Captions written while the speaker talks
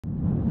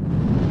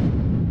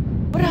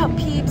What up,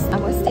 peeps?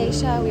 I'm with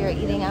Stacia. We are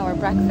eating our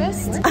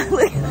breakfast.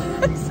 Look,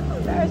 I'm so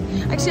embarrassed.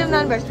 Actually, I'm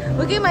not embarrassed.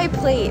 Look at my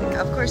plate.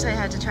 Of course, I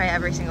had to try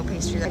every single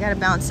pastry. I gotta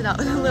balance it out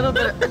with a little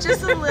bit,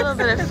 just a little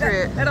bit of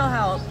fruit. It'll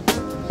help.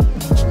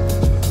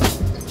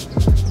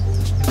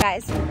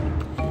 Guys,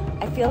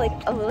 I feel like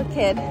a little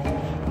kid.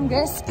 I'm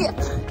gonna skip.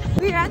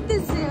 We're at the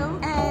zoo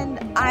and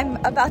I'm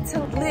about to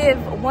live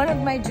one of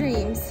my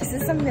dreams. This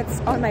is something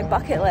that's on my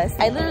bucket list.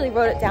 I literally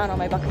wrote it down on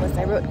my bucket list.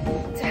 I wrote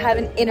to have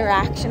an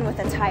interaction with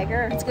a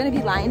tiger. It's gonna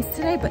be lions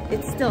today, but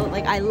it's still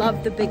like, I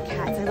love the big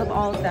cats. I love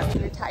all of them.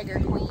 You're tiger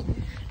queen.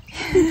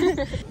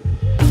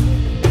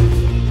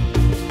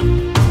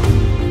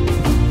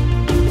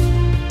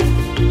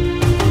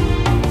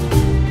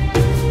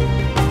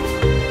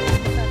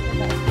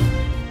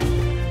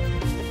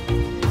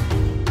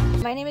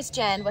 My name is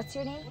Jen. What's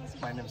your name?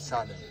 My name is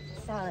Salim.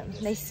 Salim.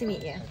 Nice to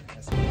meet you.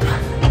 I'm so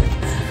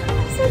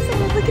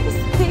excited. Look at this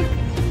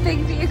big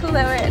vehicle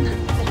that we're in.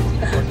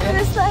 And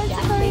this line's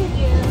funny.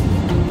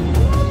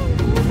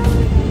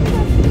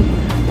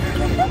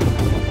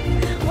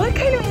 What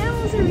kind of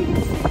animals are we going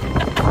to see?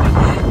 Oh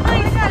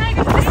my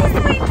god, this is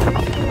my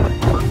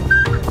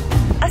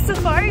dream. A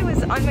safari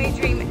was on my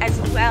dream as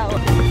well.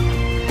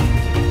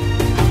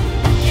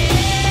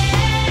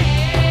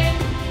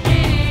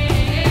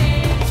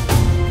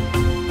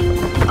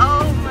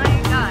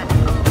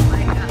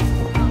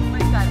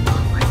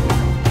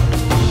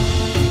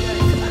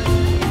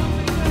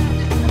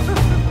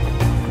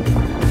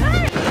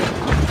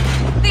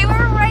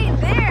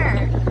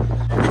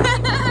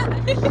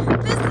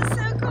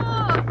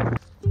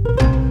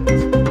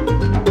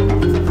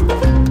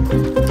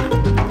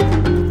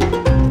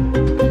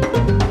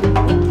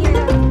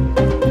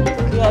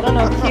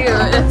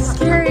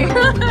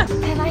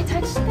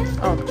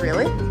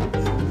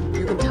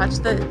 Touch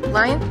the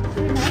lion?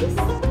 They're nice.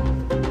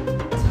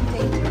 Too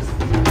dangerous.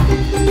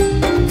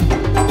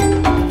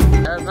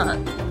 I'm not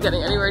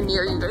getting anywhere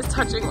near you guys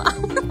touching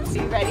lions.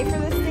 Are you ready for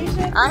this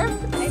station? I'm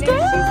scared. I know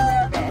she's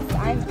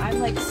nervous. I'm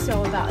like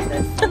so about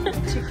this.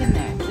 Chicken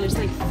there. There's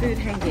like food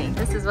hanging.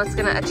 This is what's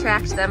gonna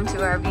attract them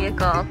to our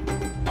vehicle.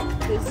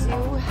 The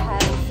zoo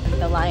has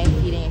the lion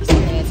feeding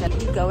experience, and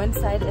you go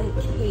inside a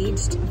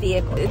caged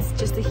vehicle. It's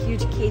just a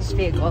huge caged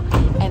vehicle,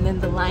 and then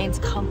the lions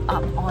come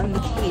up on the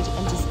cage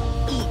and just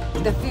eat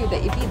the food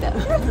that you feed them.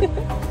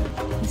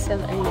 He said,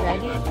 "Are you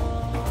ready?"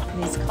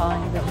 And he's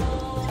calling them.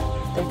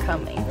 They're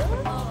coming.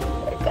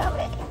 They're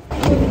coming.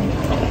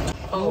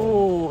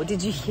 Oh,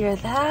 did you hear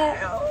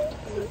that?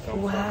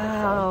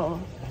 Wow.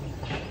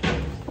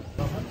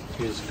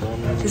 He's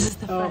coming. This is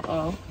the front.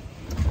 Oh,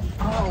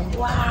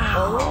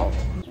 wow.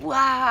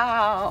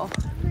 Wow.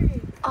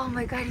 Oh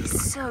my god,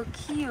 he's so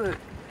cute.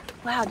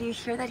 Wow, do you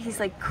hear that? He's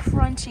like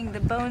crunching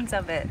the bones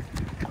of it.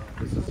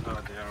 This is how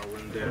they are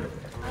when they're...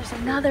 There's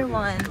another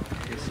one.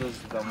 This is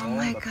the mom, Oh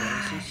my the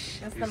gosh. princess.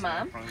 That's This the is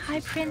mom. princess. Hi,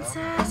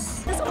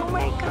 princess. Oh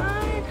my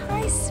god.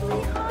 Hi,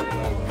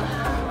 sweetheart.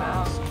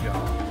 Wow.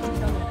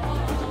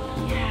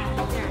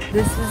 Yeah.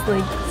 This is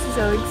like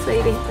so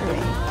exciting for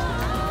me.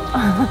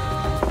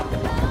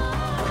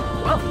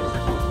 Whoa.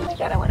 Oh my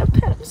god, I want to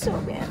pet him so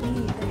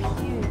badly. They're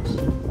huge.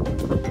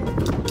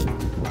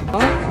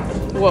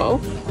 Whoa.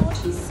 Oh,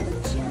 he's so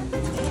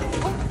gentle.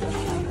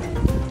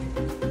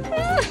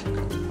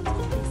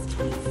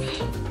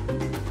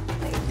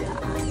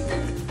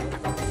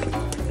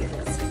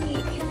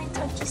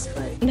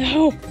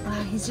 No.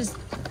 Wow, he's just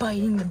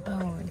biting the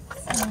bone.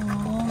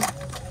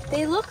 Aww.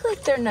 They look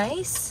like they're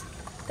nice.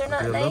 They're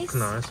not They nice. look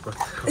nice, but...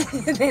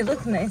 They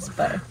look nice,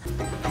 but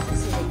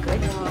this is a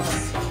good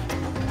piece.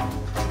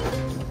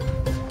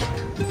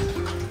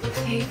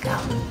 Here you go.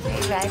 Are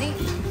you ready?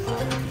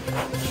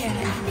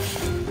 Yeah.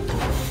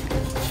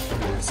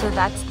 So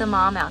that's the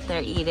mom out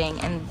there eating,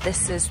 and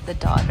this is the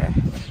daughter.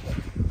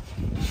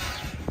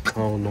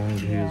 How long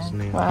he is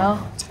named?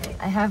 Well,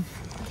 I have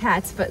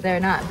cats, but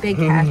they're not big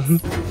cats.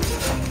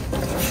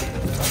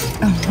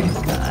 Oh my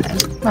god.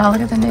 Wow,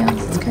 look at the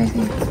nails. It's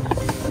crazy.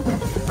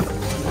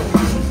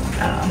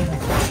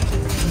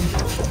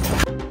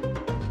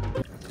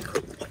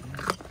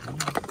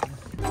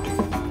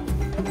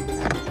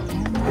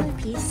 Another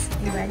piece.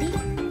 You ready?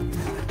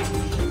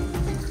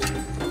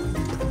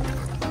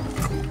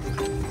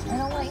 I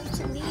don't want you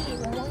to leave.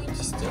 I want you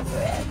to stay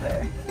forever.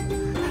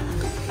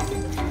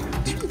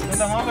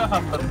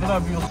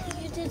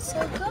 You did so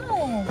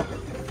good.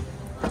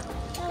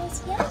 That was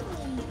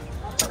yummy.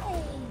 Hi.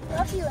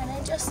 Love you, and I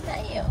just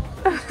met you.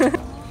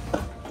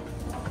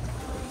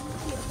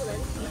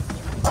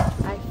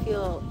 I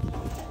feel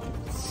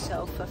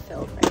so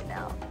fulfilled right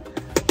now.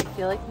 I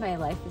feel like my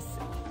life is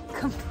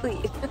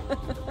complete.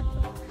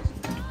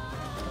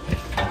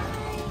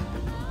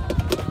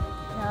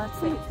 Now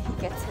it's like he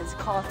gets his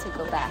call to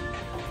go back.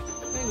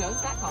 Who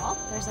knows that call?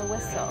 There's a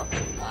whistle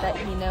that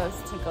he knows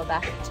to go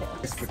back to.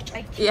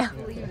 I can't Yeah.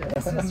 believe it.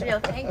 This was real.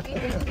 Thank you.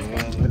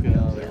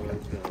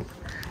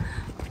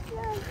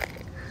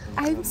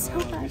 I'm so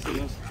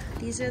happy.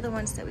 These are the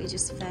ones that we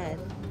just fed.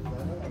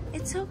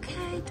 It's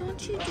okay.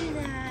 Don't you do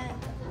that.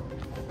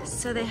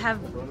 So they have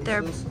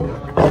their...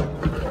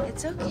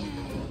 It's okay.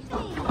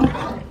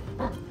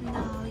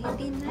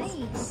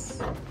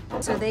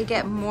 So they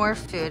get more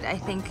food. I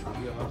think,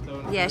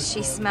 yeah,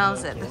 she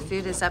smells it. The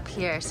food is up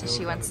here, so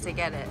she wants to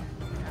get it.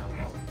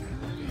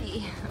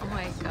 Oh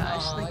my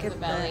gosh, look at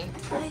that.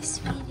 Hi,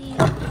 sweetie.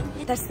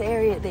 That's the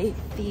area they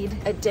feed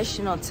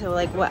additional to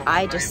like what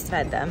I just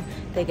fed them.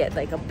 They get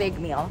like a big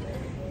meal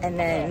and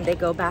then they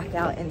go back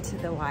out into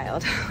the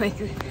wild,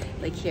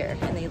 like here,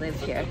 and they live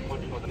here.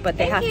 But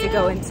they have to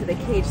go into the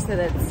cage so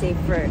that it's safe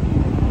for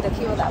the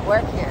people that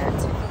work here to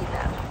feed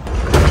them.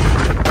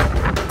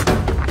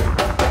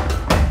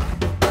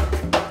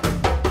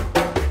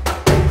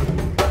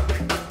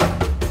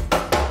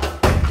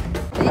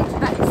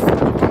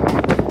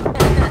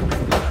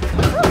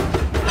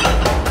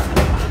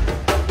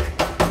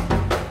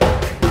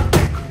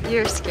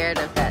 You're scared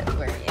of that,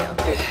 weren't you?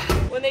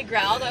 When they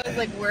growled, I was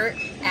like, we're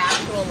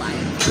actual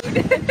lion food.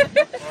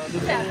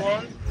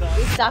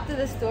 We stopped at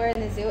the store in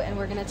the zoo and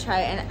we're gonna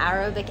try an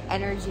aerobic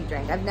energy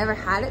drink. I've never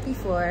had it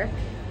before,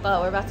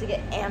 but we're about to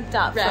get amped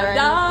up for our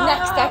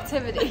next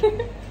activity.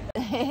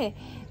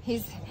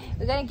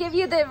 We're gonna give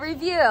you the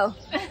review.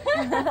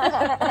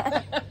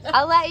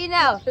 I'll let you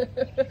know.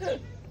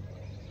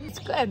 It's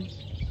good.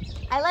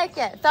 I like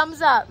it.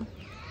 Thumbs up.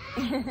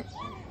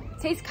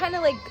 Tastes kind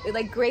of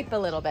like grape a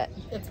little bit.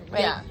 It's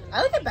right. Yeah,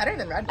 I like it better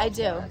than Red Bull. I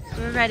do.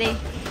 We're ready.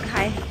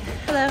 Hi.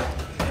 Hello.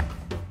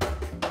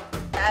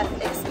 That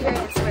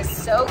experience was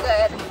so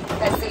good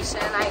that Station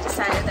and I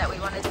decided that we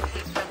wanted to pay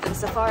for the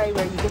safari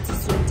where you get to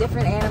see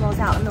different animals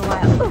out in the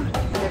wild.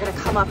 And they're gonna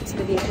come up to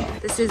the vehicle.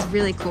 This is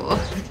really cool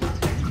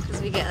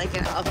because we get like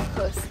an up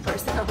close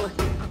personal look.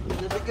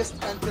 The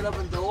biggest antelope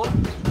in the world,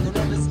 the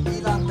name is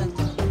eland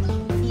antelope.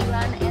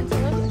 Eland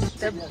antelope?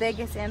 The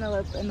biggest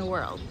antelope in the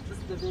world. This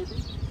is the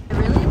baby. I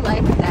really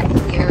like that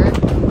here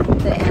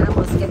the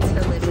animals get to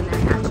live in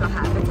their natural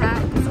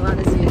habitat because a lot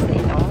of zoos they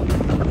don't.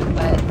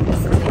 But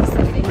this is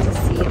exciting to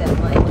see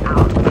them like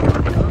out in the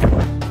wild.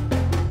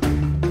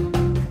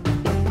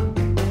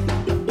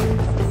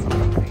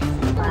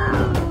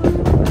 Wow.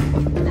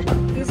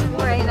 He's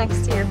right next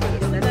to your face.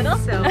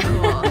 That's so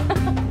cool.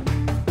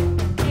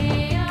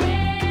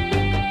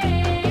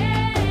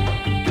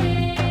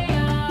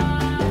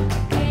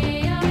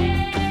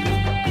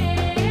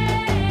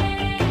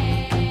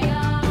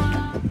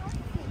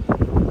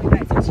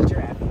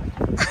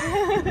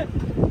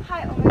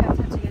 Hi, oh my god, I'm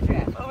touching a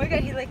giraffe. Oh my god,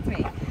 he licked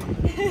me. Hi,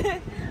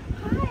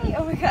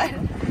 oh my god. Hi,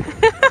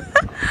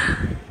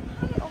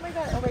 oh my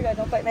god,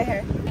 don't bite my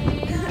hair.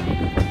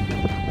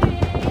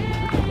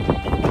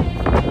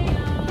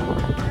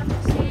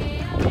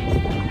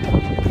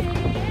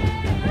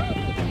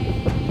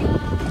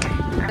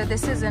 So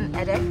this is an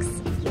Edix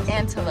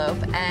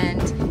antelope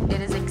and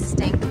it is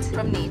extinct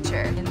from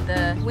nature. In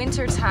the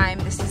winter time,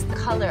 this is the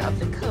color of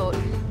the coat,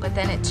 but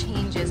then it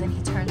changes and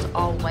he turns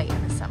all white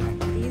in the summer.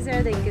 These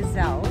are the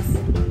gazelles,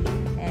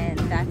 and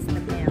that's the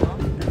male,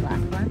 the black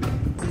one.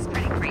 This is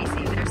pretty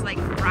crazy. There's like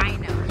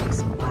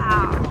rhinos.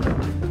 Wow.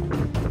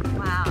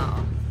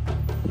 Wow.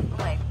 Oh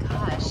my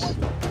gosh.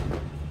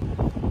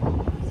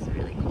 This is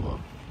really cool.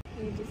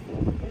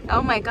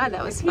 Oh my god,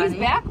 that was funny. He's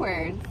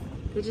backwards.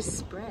 They just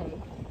spray.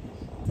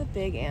 It's a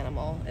big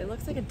animal. It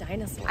looks like a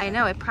dinosaur. I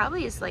know, it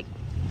probably is like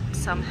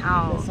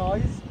somehow The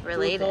size,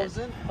 related.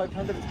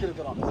 2,500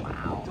 kilograms.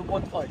 Wow.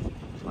 2.5.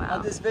 Wow.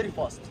 And it's very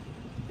fast.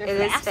 It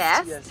is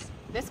fast? Yes.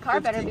 This car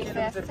better be 50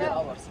 fast kilometers per too.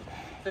 hour.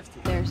 50.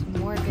 There's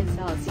more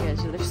gazelles here.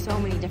 So there's so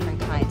many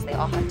different kinds. They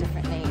all have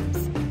different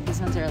names.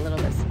 These ones are a little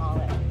bit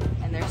smaller.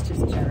 And there's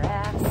just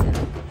giraffes.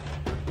 And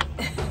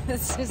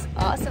it's just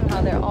awesome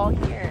how they're all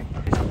here.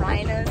 There's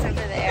rhinos over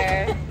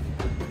there.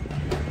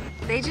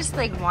 They just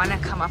like want to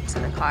come up to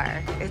the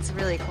car. It's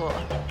really cool.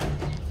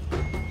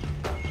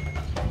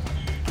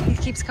 He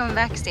keeps coming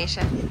back,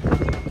 Station.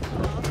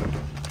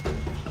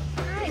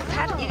 Hi,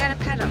 pet. You gotta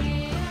pet him.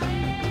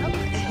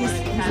 He's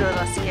a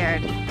little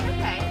scared.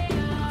 Okay.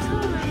 It's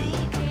alright.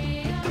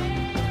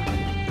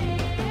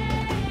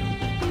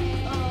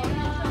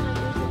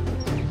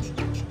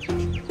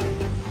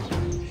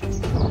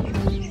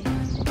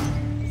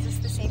 Is this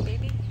the same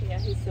baby? Yeah,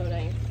 he's so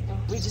nice.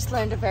 We just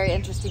learned a very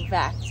interesting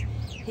fact.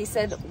 He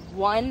said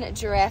one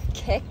giraffe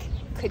kick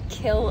could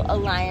kill a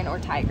lion or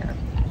tiger.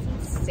 That's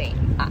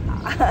insane.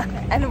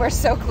 And we're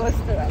so close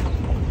to them.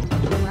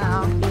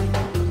 Wow.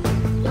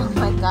 Oh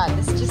my god,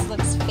 this just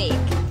looks fake.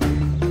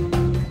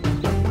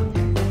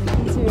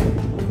 These are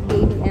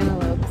baby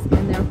antelopes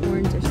and their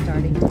horns are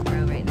starting to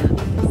grow right now. You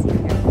can see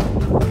here.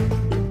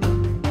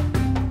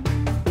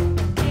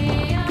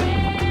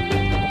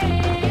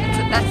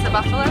 That's the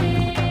buffalo?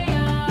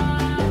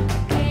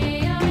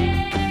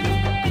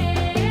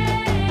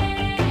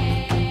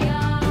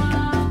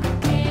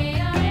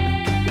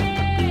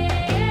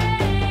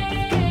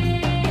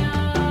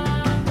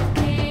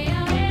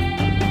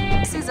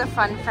 A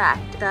fun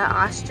fact, the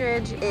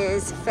ostrich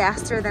is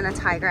faster than a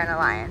tiger and a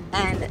lion,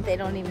 and they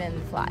don't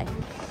even fly.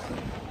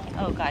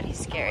 Oh god, he's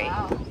scary.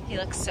 Wow. He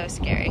looks so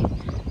scary.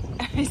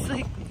 He's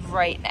like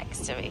right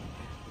next to me.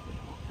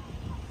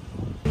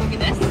 Look at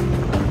this.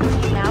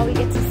 Now we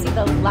get to see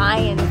the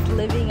lions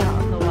living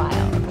out in the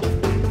wild.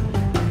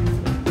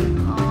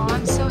 Oh,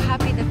 I'm so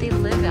happy that they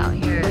live out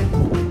here.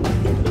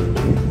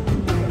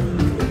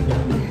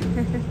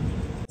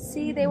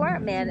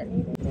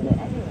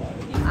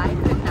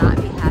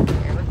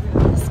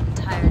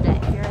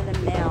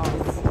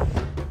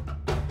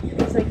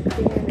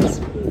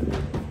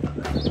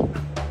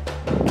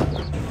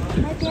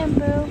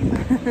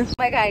 Oh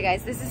my god,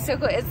 guys, this is so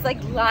cool. It's like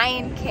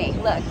Lion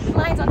King. Look, the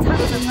lion's on top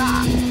of the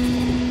rock.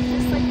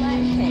 Just like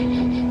Lion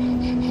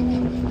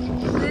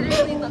King.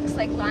 Literally looks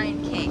like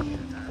Lion King.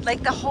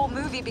 Like the whole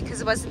movie, because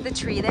it wasn't the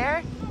tree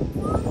there.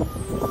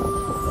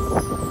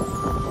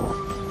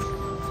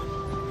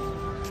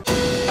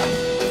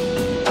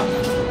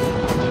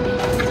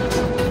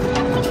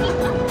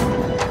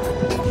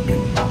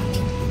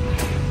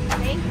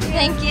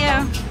 Thank you.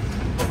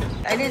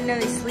 I didn't know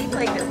they sleep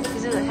like this.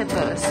 These are the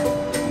hippos.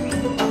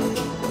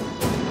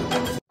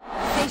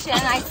 Station,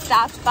 and I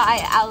stopped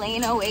by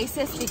Alain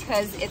Oasis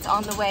because it's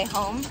on the way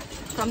home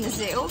from the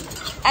zoo.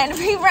 And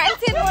we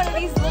rented one of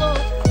these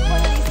bikes.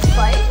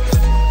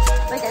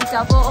 Like a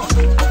double, I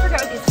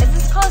forgot what these, is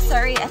this called a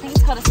Surrey? I think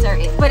it's called a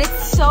Surrey. But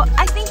it's so,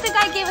 I think the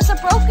guy gave us a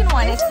broken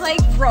one. It's like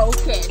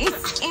broken.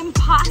 It's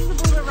impossible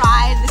to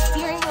ride. The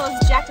steering wheel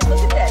is jacked. Look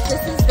at this.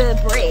 This is the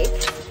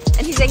brake.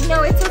 And he's like,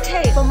 no, it's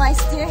okay. But my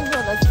steering wheel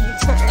doesn't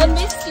turn. And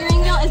this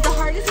steering wheel is the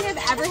hardest thing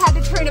I've ever had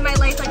to turn in my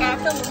life. Like I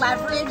have to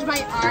leverage my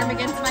arm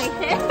against my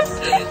hips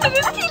and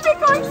just keep it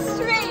going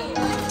straight.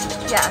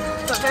 Yeah,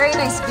 but very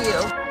nice view.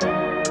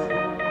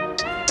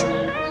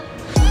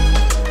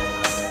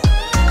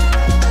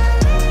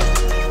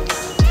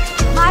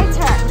 My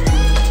turn.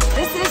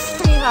 This is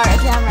pretty hard.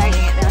 Yeah, I'm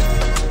riding it now.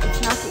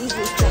 It's not the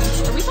easiest thing.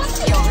 Are we supposed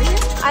to be over here?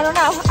 I don't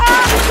know.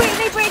 Ah, wait,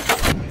 they break.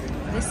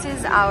 This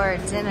is our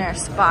dinner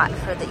spot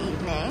for the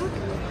evening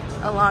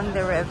along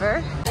the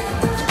river.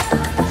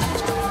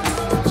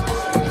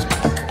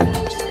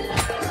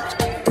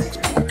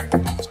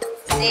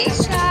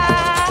 Stacia!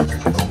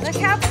 Look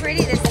how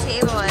pretty this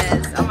table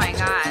is. Oh my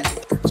god.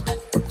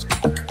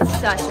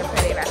 Such a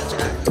pretty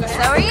restaurant.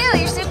 So are you.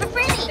 You're super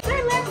pretty.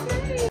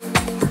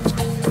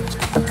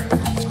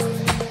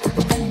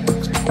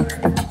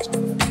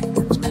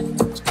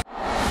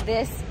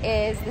 This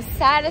is the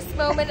saddest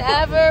moment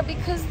ever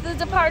because the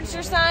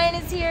departure sign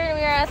is here and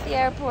we are at the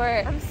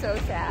airport. I'm so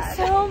sad.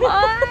 So am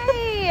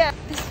I.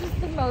 This was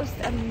the most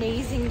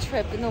amazing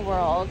trip in the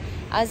world.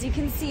 As you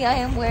can see, I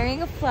am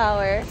wearing a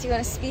flower. Do you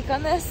want to speak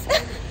on this?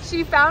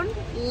 She found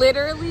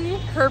literally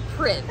her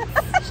prince.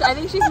 I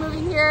think she's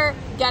moving here,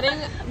 getting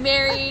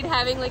married,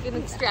 having like an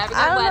extravagant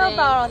wedding. I don't know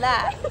about all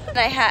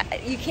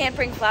that. You can't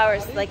bring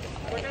flowers like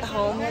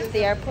home at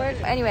the airport.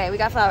 Anyway, we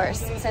got flowers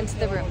sent to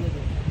the room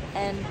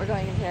and we're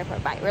going into the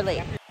airport. Bye, we're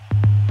late.